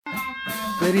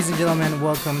Ladies and gentlemen,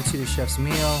 welcome to the Chef's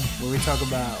Meal, where we talk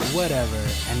about whatever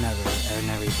and never and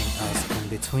everything else in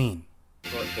between.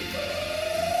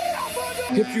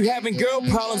 If you having girl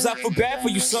problems, I feel bad for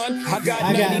you, son. I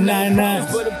got 99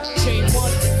 problems, but a chain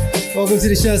one. Welcome to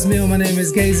the Chef's Meal. My name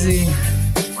is KZ.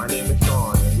 My name is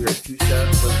Sean, and we are two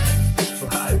chefs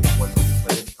with live one at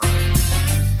a time.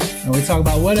 And we talk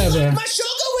about whatever. My sugar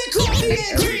with coffee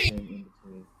and cream.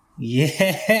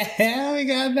 Yeah, we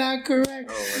got that correct.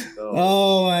 Let's go.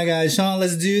 Oh my God, Sean,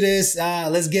 let's do this.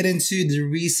 Let's get into the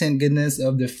recent goodness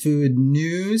of the food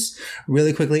news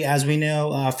really quickly. As we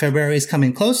know, February is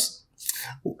coming close.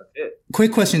 That's it.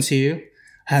 Quick question to you.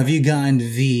 Have you gotten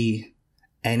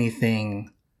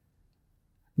anything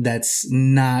that's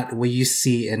not what you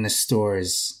see in the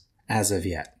stores as of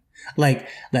yet? Like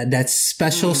that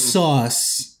special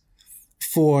sauce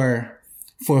for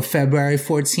February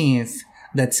 14th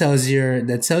that tells your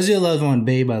loved one,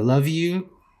 babe, I love you.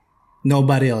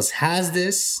 Nobody else has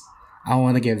this. I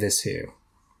want to give this to you.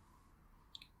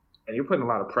 And you're putting a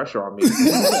lot of pressure on me.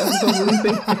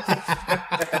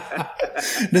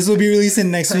 This will be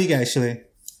releasing next week, actually.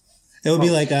 It will be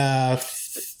like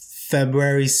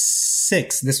February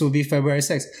 6th. This will be February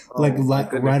 6th.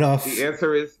 Right off. The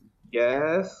answer is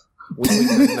yes.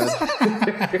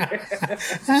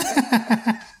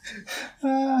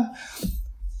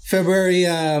 February,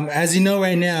 as you know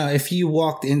right now, if you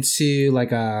walked into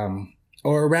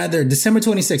or rather December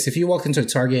 26th, if you walked into a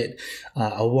Target,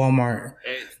 a Walmart,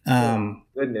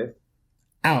 goodness.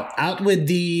 out with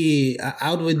the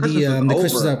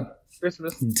Christmas up.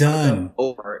 Christmas done.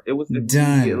 Over. It was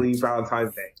immediately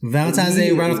Valentine's Day. Valentine's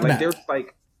Day right off the bat.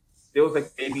 There was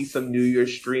maybe some New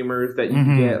Year's streamers that you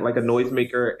could get, like a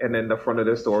noisemaker, and then the front of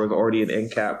the store was already an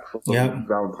end cap for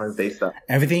Valentine's Day stuff.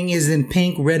 Everything is in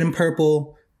pink, red, and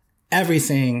purple.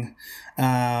 Everything,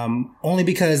 only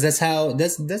because that's how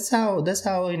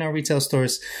retail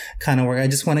stores kind of work. I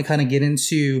just want to kind of get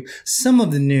into some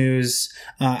of the news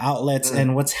outlets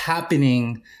and what's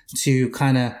happening to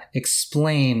kind of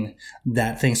explain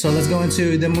that thing. So let's go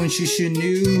into the Munshushu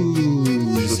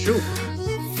news.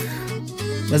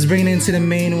 Let's bring it into the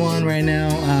main one right now.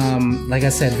 Like I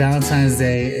said, Valentine's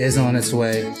Day is on its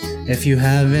way. If you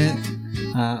haven't,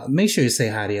 make sure you say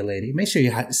hi to your lady. Make sure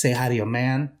you say hi to your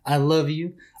man. I love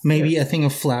you. Maybe a thing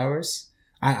of flowers.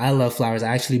 I love flowers.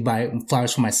 I actually buy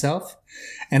flowers for myself,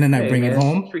 and then I bring it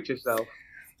home. Treat yourself.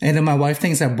 And then my wife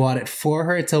thinks I bought it for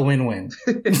her. It's a win-win.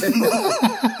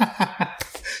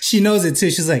 She knows it too.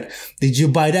 She's like, "Did you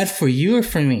buy that for you or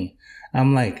for me?"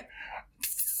 I'm like,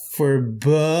 "For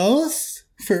both.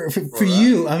 For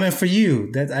you. I meant for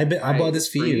you. I bought this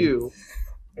for you.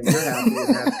 And you're happy with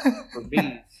that for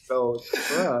me." So,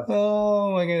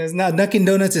 oh my goodness. Now Dunkin'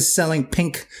 Donuts is selling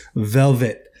pink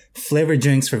velvet flavored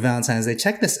drinks for Valentine's Day.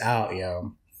 Check this out,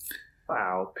 yo.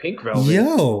 Wow, pink velvet.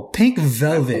 Yo, pink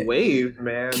velvet. That's a wave,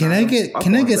 man. Can I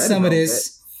get some of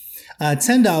this?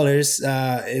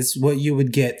 $10 is what you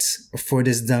would get for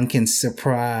this Dunkin'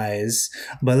 surprise.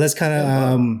 But let's kind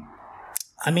of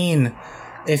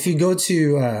if you go to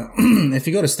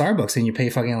Starbucks and you pay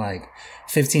fucking like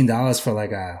 $15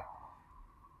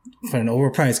 for an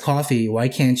overpriced coffee, why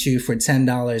can't you for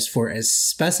 $10 for a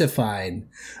specified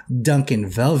Dunkin'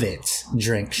 Velvet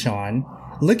drink, Sean?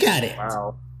 Look at it.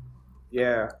 Wow.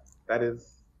 Yeah, that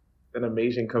is an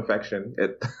amazing confection.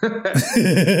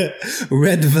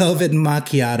 Red velvet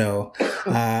macchiato,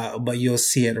 but you'll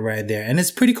see it right there, and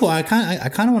it's pretty cool. I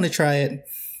kind of want to try it,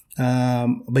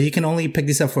 but you can only pick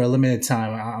this up for a limited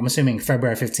time. I'm assuming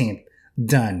February 15th.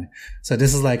 Done. So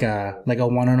this is like a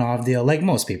one and off deal, like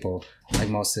most people, like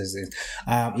most is.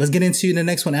 Let's get into the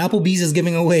next one. Applebee's is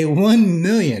giving away 1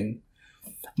 million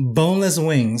boneless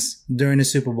wings during the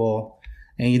Super Bowl,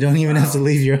 and you don't even have to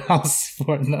leave your house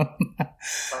for them.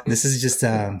 This is just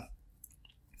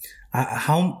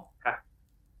how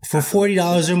for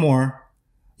 $40 or more,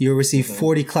 you'll receive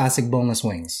 40 classic boneless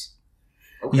wings.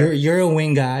 Okay. You're a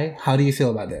wing guy. How do you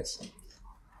feel about this?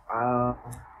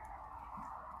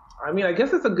 I mean, I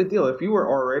guess it's a good deal. If you were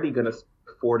already going to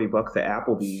spend $40 at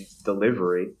Applebee's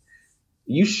delivery,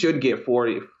 you should get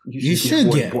 40. You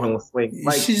should get boneless wings.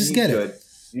 You should just get it.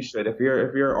 You should. If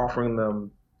you're offering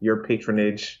them your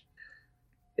patronage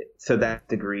to that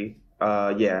degree,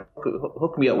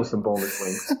 hook me up with some boneless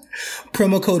wings.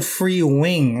 Promo code free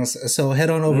wings. So head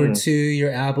on over to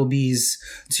your Applebee's,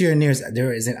 to your nearest.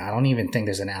 There isn't. I don't even think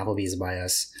there's an Applebee's by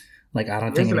us. Like I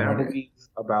don't think there's an Applebee's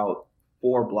about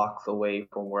 4 blocks away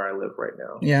from where I live right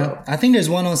now. Yeah, so, I think there's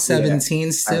one on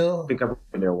 17 still. I think I've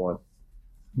been there one.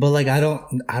 But like, I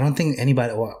don't think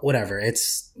anybody, whatever.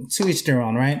 It's to each their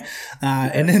own, right?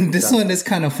 And then this one is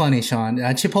kind of funny, Sean.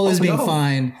 Chipotle is being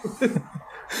fined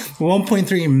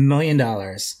 $1.3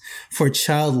 million for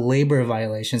child labor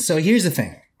violations. So here's the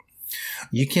thing.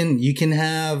 You can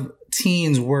have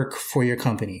teens work for your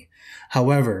company.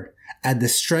 However, at the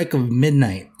strike of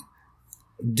midnight,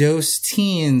 those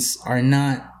teens are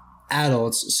not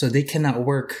adults, so they cannot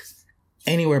work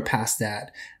anywhere past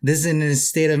that. This is in the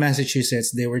state of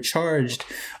Massachusetts. They were charged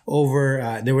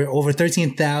there were over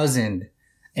 13,000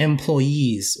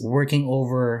 employees working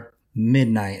over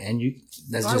midnight. And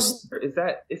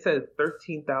it says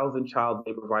 13,000 child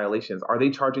labor violations. Are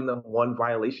they charging them one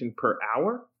violation per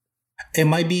hour? It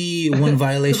might be one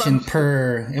violation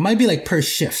it might be like per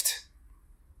shift.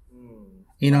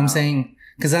 You know what I'm saying?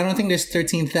 Because I don't think there's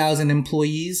 13,000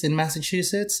 employees in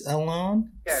Massachusetts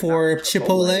alone for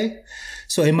Chipotle.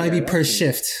 So it might be per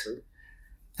shift.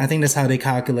 I think that's how they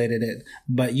calculated it.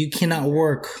 But you cannot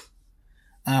work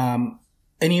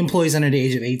any employees under the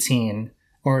age of 18,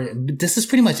 or this is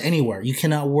pretty much anywhere. You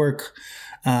cannot work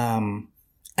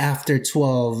after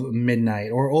 12 midnight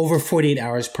or over 48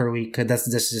 hours per week.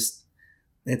 Cause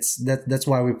that's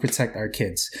why we protect our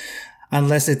kids.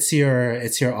 Unless it's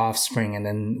your offspring and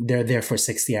then they're there for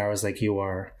 60 hours like you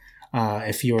are,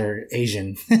 if you're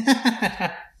Asian.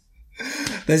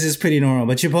 That's just pretty normal.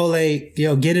 But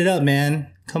Chipotle, get it up,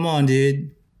 man. Come on,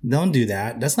 dude. Don't do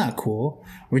that. That's not cool.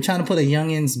 We're trying to put the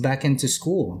youngins back into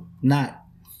school, not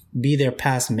be there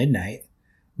past midnight.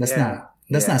 That's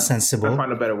not sensible. I'll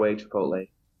find a better way, Chipotle.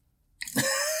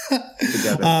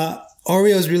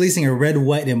 Oreo's releasing a red,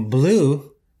 white, and blue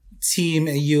Team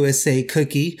USA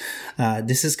cookie.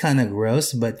 This is kind of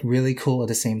gross, but really cool at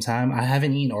the same time. I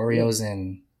haven't eaten Oreos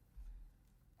in,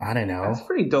 I don't know. That's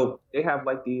pretty dope. They have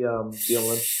like the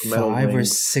Olympic medal 5 or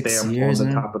 6 years on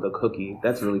the top of the cookie.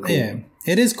 That's really cool. Yeah,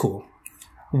 it is cool.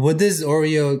 What does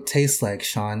Oreo taste like,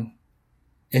 Sean?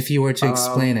 If you were to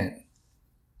explain it.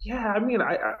 Yeah, I mean,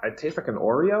 I taste like an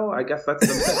Oreo. I guess that's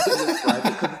the best way to describe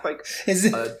it, because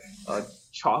it's like a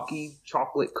chalky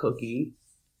chocolate cookie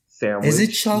sandwich. Is it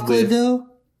chocolate though?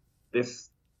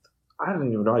 I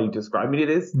don't even know how you describe it. I mean, it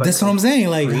is. Like, that's what I'm saying.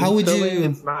 Like, how would you?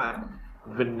 It's not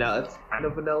vanilla. It's kind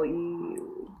of vanilla-y.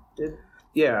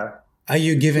 Yeah. Are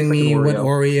you giving me what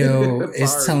Oreo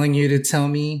is telling you to tell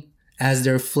me as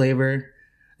their flavor?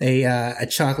 A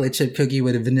chocolate chip cookie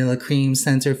with a vanilla cream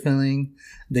center filling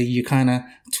that you kind of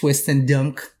twist and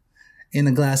dunk in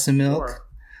a glass of milk. Sure.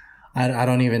 I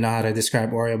don't even know how to describe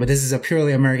Oreo, but this is a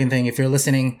purely American thing. If you're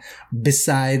listening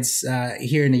besides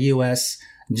here in the US,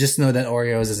 just know that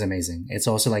Oreos is amazing. It's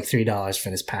also like $3 for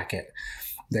this packet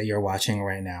that you're watching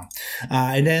right now.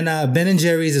 And then Ben &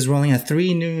 Jerry's is rolling out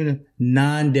 3 new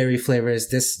non-dairy flavors.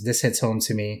 This hits home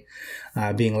to me,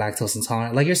 being lactose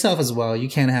intolerant. Like yourself as well, you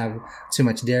can't have too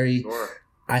much dairy. Sure.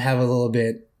 I have a little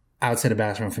bit out to the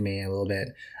bathroom for me, a little bit.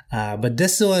 But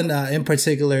this one in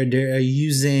particular, they're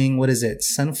using, what is it,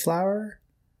 sunflower?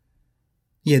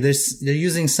 Yeah, they're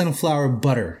using sunflower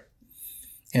butter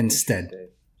instead.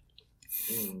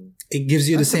 It gives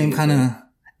you the same kind of...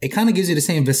 It kind of gives you the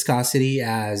same viscosity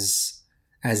as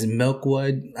milk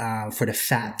would for the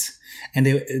fat, and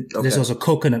there's also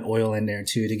coconut oil in there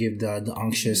too to give the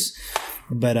unctuous.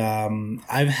 But I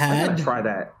gotta try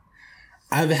that.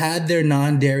 I've had their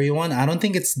non-dairy one. I don't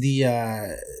think it's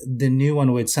the new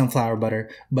one with sunflower butter,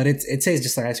 but it tastes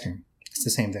just like ice cream. It's the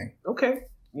same thing. Okay,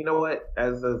 you know what?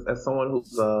 As someone who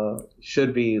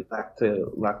should be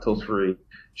lactose free,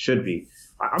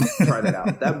 I'm gonna try that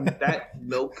out. That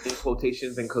milk in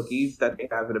quotations and cookies that they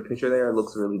have in a picture there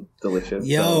looks really delicious.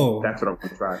 Yo, so that's what I'm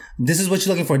gonna try. This is what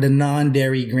you're looking for, the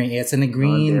non-dairy green. It's in a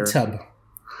green tub.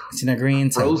 It's in a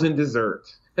green tub. Frozen dessert.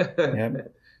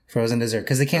 Yep, frozen dessert.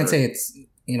 Because they can't say it's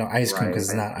ice cream because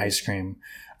it's not ice cream.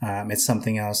 It's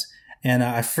something else. And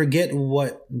I forget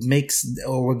what makes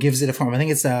or what gives it a form. I think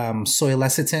it's soy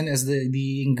lecithin is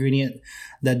the ingredient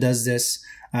that does this.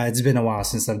 It's been a while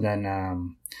since I've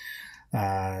done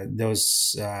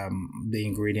the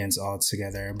ingredients all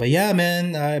together. But yeah,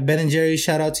 man, Ben & Jerry's,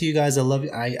 shout out to you guys. I love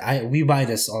it. We buy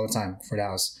this all the time for the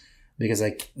house because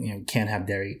I can't have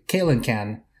dairy. Caitlin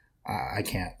can. I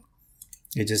can't.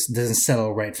 It just doesn't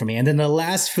settle right for me. And then the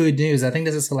last food news, I think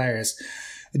this is hilarious.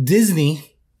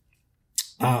 Disney,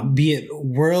 be it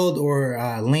World or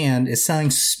Land, is selling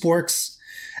sporks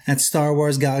at Star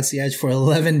Wars Galaxy Edge for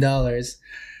 $11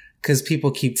 because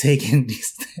people keep taking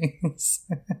these things.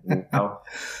 Oh.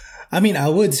 I mean, I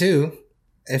would too,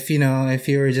 if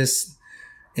you were just,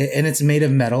 and it's made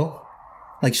of metal.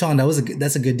 Like Sean,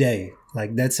 that's a good day.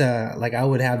 Like I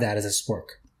would have that as a spork.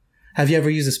 Have you ever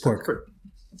used a spork?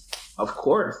 Of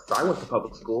course. I went to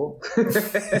public school.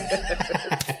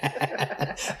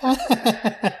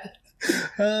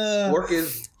 Spork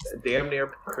is damn near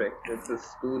perfect. It's a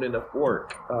spoon and a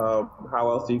fork. How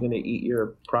else are you going to eat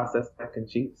your processed mac and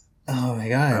cheese? Oh my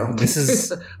god, this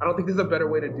is. I don't think there's a better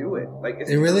way to do it. Like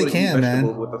it's It really cool to eat can, man.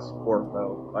 vegetables with a fork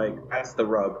though. Like that's the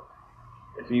rub.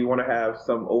 If you want to have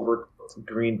some overcooked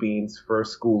green beans for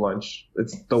school lunch,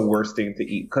 it's the worst thing to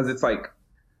eat because it's like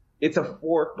it's a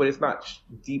fork, but it's not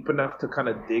deep enough to kind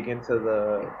of dig into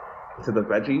the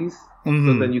veggies.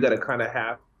 So then you got to kind of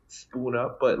have spoon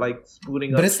up, but like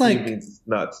spooning up it's green like beans is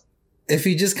nuts. if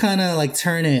you just kind of like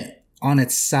turn it on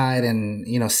its side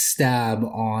and stab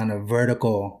on a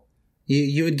vertical.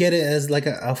 You would get it as like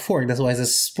a fork. That's why it's a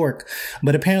spork.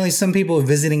 But apparently some people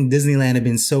visiting Disneyland have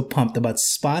been so pumped about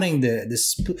spotting the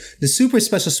super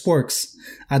special sporks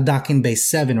at Docking Bay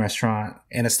 7 restaurant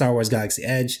and a Star Wars Galaxy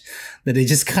Edge that they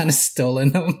just kind of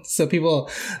stolen them. So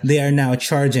they are now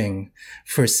charging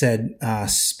for said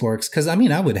sporks. Cause I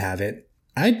mean, I would have it.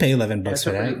 I'd pay $11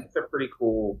 for that. It's a pretty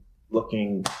cool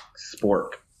looking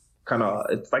spork.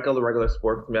 It's like a regular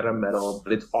spork made of metal,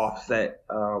 but it's offset.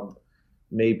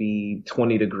 Maybe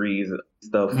 20 degrees,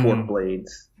 the fork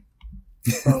blades.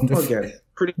 Again,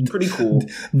 pretty cool.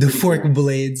 The fork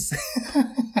blades.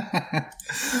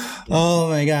 Oh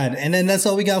my god. And then that's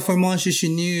all we got for Monster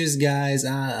News, guys.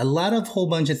 A whole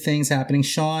bunch of things happening.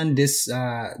 Sean, this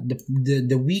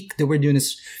the week that we're doing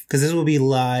this, because this will be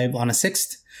live on the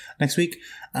 6th next week.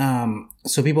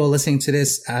 So people listening to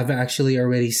this, I've actually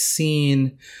already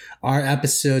seen our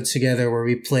episode together where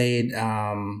we played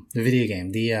the video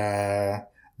game, the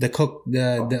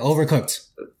Overcooked.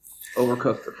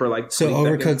 Overcooked for like 20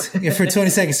 Overcooked seconds. for 20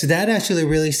 seconds. So that actually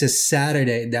releases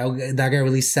Saturday. That got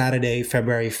released Saturday,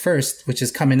 February 1st, which is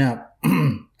coming up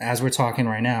as we're talking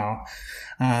right now.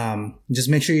 Just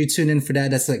make sure you tune in for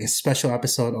that. That's like a special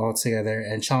episode altogether.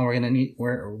 And Sean,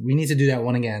 we need to do that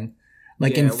one again.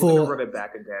 Like in full. We're gonna run it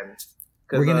back again.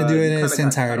 We're gonna do it in its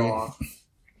entirety.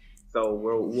 So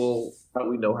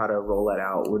we know how to roll that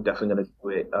out. We're definitely gonna do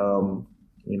it.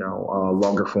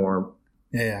 Longer form.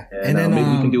 Yeah. And then maybe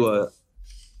we can do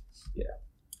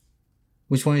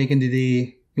which one you can do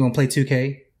you want to play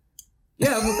 2K?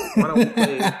 Yeah, why don't we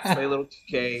play a little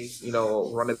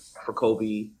 2K? Run it for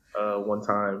Kobe one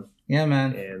time. Yeah,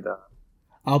 man. And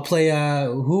I'll play.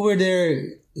 Who were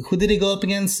there? Who did he go up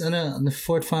against in the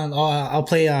fourth final? Oh, I'll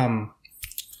play the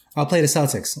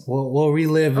Celtics. We'll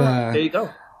relive. There you go.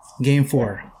 Game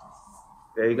 4.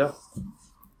 There you go.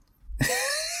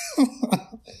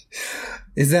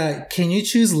 Can you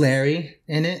choose Larry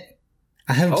in it?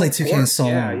 I haven't played 2K in so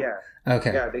long. Yeah.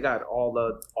 Okay. Yeah, they got all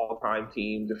the all-time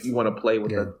teams. If you want to play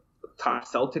with the top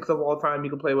Celtics of all time, you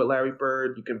can play with Larry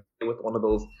Bird. You can play with one of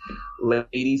those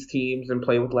ladies teams and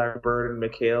play with Larry Bird and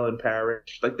McHale and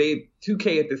Parrish. Like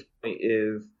 2K at this point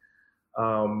is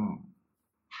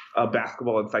a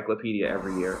basketball encyclopedia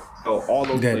every year. So all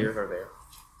those players are there.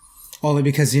 Only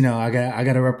because I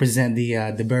got to represent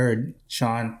the Bird,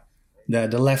 Sean, the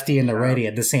lefty and the righty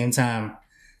at the same time.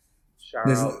 Shout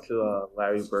out to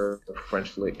Larry Bird of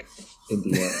French Lick,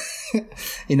 Indiana.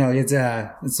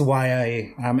 It's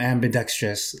why I'm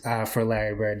ambidextrous for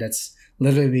Larry Bird. That's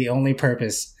literally the only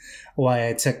purpose why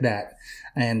I took that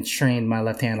and trained my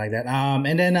left hand like that.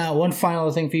 And then one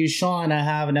final thing for you, Sean. I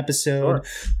have an episode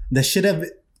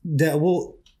that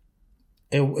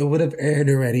would have aired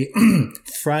already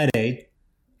Friday,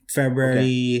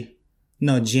 January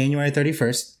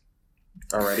 31st.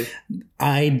 Alrighty.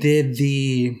 I did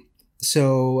the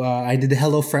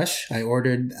HelloFresh. I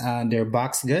ordered their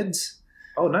boxed goods.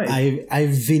 Oh, nice. I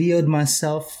videoed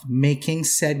myself making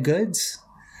said goods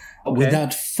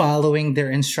without following their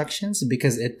instructions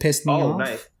because it pissed me off. Oh,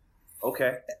 nice.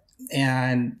 Okay.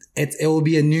 And it will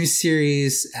be a new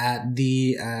series at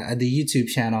the YouTube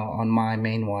channel on my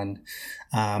main one.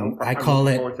 I call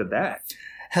it forward to that.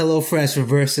 HelloFresh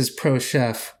versus Pro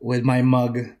Chef with my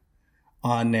mug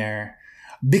on there.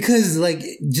 Because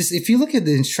just if you look at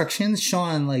the instructions,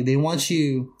 Sean, they want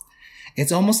you,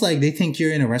 it's almost like they think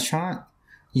you're in a restaurant.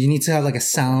 You need to have a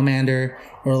salamander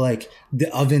or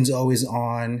the oven's always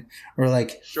on or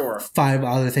 5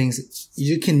 other things.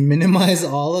 You can minimize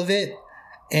all of it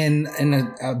in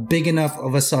a big enough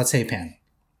of a saute pan.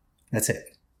 That's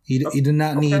it. You do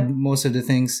not need most of the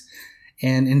things.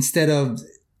 And instead of,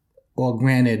 well,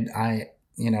 granted,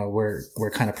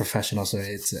 we're kind of professional, so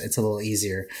it's a little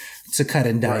easier to cut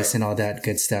and dice and all that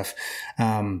good stuff.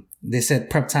 They said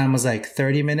prep time was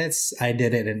 30 minutes. I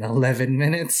did it in 11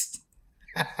 minutes.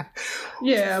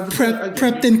 Yeah,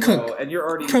 prepped and cooked. And you're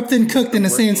already prepped and cooked in the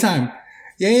same time.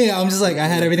 Yeah. I'm just I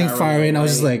had everything firing. And I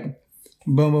was just boom,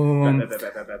 boom, boom, boom.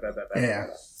 Yeah.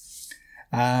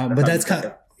 But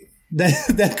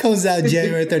that comes out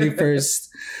January 31st.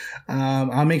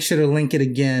 I'll make sure to link it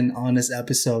again on this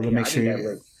episode to make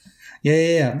sure.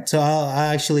 Yeah. So I'll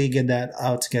actually get that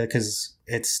out together because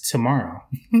it's tomorrow.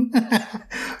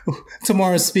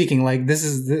 Tomorrow's speaking. Like this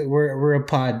is we're a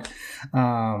pod,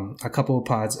 a couple of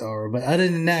pods over. But other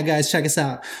than that, guys, check us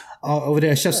out over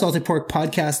there, Chef Salty Pork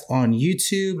Podcast on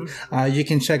YouTube. You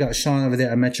can check out Sean over there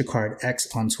at MetroCard X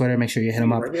on Twitter. Make sure you hit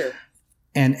him up. Right,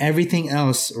 and everything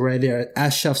else right there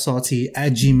at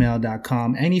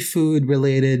chefsalty@gmail.com. Any food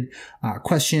related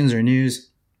questions or news,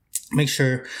 make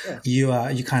sure you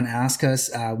kind of ask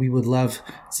us. We would love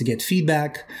to get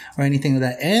feedback or anything like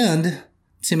that, and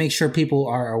to make sure people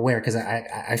are aware, because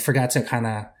I forgot to kind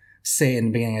of say in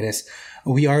the beginning of this,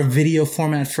 we are video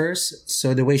format first.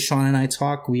 So the way Sean and I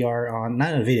talk, we are on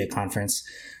not a video conference,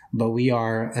 but we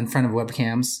are in front of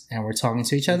webcams and we're talking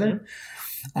to each other.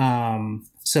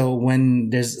 So when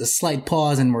there's a slight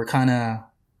pause and we're kind of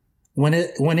when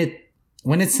it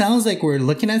sounds like we're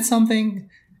looking at something,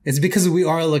 it's because we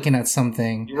are looking at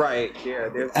something. Right. Yeah.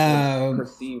 There's a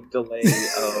perceived delay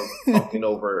of talking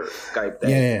over Skype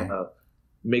that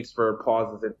makes for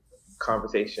pauses in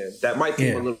conversation that might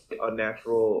seem a little bit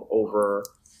unnatural over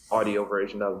audio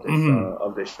version of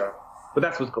this show. But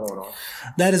that's what's going on.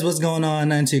 That is what's going on.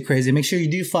 Nothing too crazy. Make sure you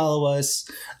do follow us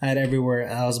at everywhere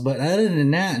else. But other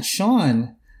than that,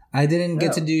 Sean, I didn't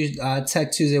get to do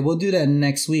Tech Tuesday. We'll do that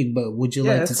next week. But would you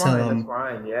like to tell them? That's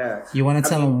fine. Yeah. You want to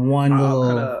tell them one little?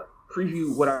 I'll kind of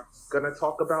preview what I'm gonna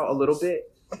talk about a little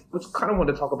bit. Which kind of want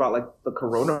to talk about like the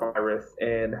coronavirus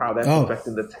and how that's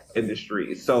affecting the tech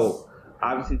industry. So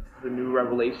obviously it's a new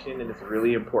revelation and it's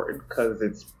really important because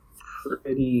it's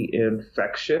pretty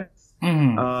infectious.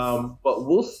 But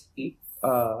we'll see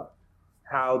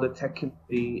how the tech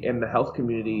community and the health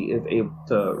community is able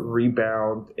to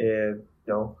rebound and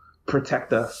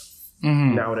protect us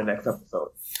now in the next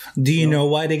episode. Do you know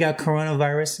why they got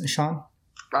coronavirus, Sean?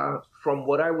 From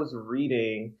what I was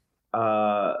reading,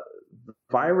 the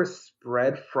virus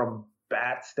spread from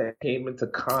bats that came into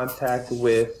contact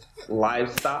with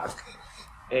livestock.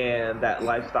 And that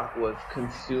livestock was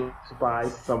consumed by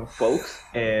some folks,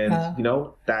 and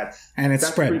that's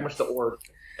spread. Pretty much the origin,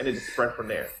 and it just spread from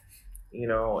there.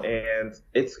 And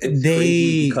it's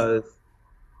crazy because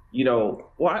I don't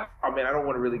want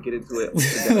to really get into it.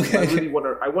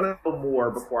 I want to know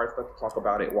more before I start to talk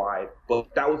about it wide.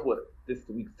 But that was what this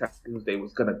week's Tech Tuesday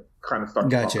was going to kind of start.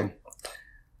 Gotcha.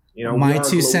 My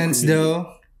 2 cents,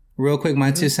 though, real quick.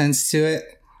 My 2 cents to it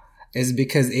is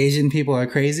because Asian people are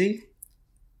crazy.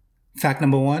 Fact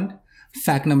number 1.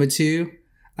 Fact number 2,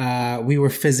 we were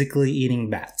physically eating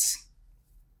bats.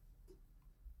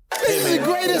 This is the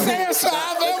greatest answer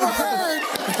I've ever heard.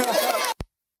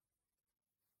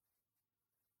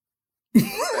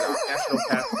 National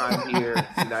pastime here in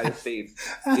the United States.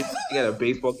 It's at a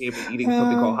baseball game and eating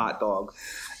something called hot dogs.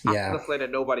 I'm not gonna slander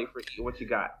nobody for eating what you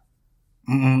got.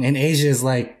 In Asia is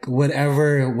like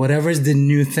whatever's the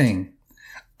new thing.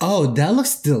 Oh, that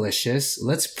looks delicious.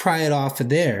 Let's pry it off of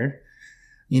there.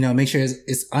 Make sure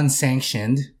it's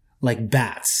unsanctioned, like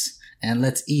bats, and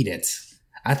let's eat it.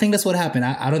 I think that's what happened.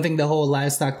 I don't think the whole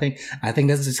livestock thing, I think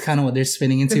that's just kind of what they're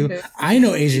spinning into. I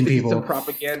know Asian people. Some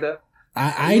propaganda.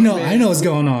 I know what's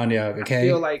going on, okay? I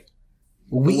feel like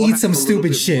we eat some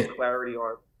stupid shit. Clarity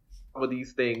on some of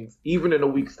these things, even in a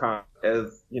week's time,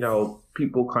 as,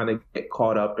 people kind of get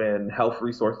caught up and health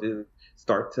resources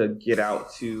start to get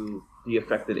out to the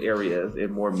affected areas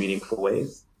in more meaningful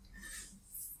ways.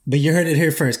 But you heard it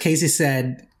here first. Casey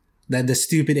said that the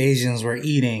stupid Asians were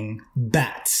eating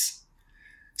bats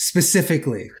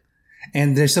specifically.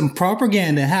 And there's some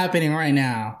propaganda happening right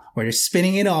now where they're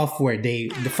spinning it off where the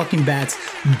fucking bats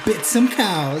bit some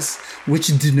cows,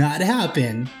 which do not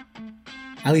happen.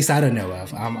 At least I don't know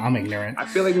of. I'm ignorant. I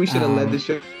feel like we should have led the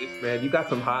show, man. You got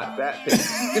some hot bat things.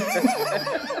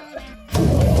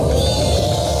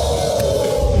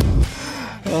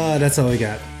 That's all we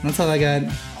got. That's all I got.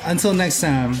 Until next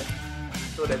time.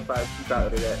 Until next time. Keep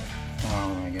out of that.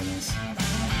 Oh my goodness.